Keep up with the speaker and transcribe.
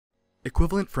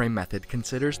Equivalent frame method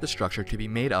considers the structure to be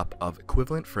made up of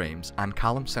equivalent frames on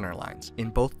column center lines in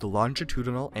both the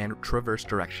longitudinal and transverse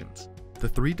directions. The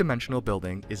three-dimensional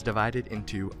building is divided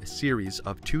into a series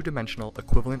of two-dimensional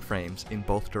equivalent frames in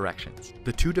both directions.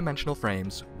 The two-dimensional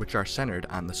frames, which are centered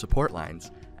on the support lines,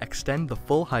 extend the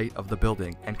full height of the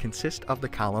building and consist of the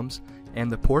columns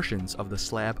and the portions of the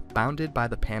slab bounded by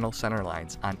the panel center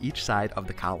lines on each side of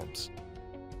the columns.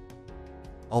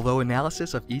 Although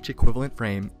analysis of each equivalent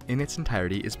frame in its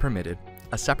entirety is permitted,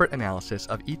 a separate analysis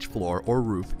of each floor or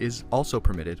roof is also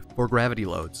permitted for gravity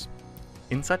loads.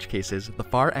 In such cases, the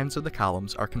far ends of the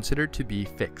columns are considered to be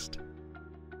fixed.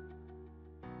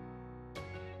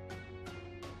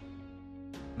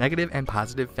 Negative and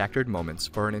positive factored moments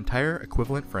for an entire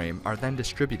equivalent frame are then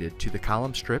distributed to the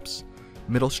column strips,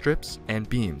 middle strips, and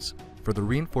beams for the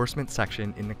reinforcement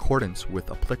section in accordance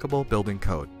with applicable building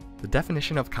code. The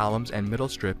definition of columns and middle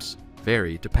strips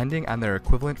vary depending on their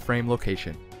equivalent frame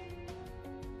location.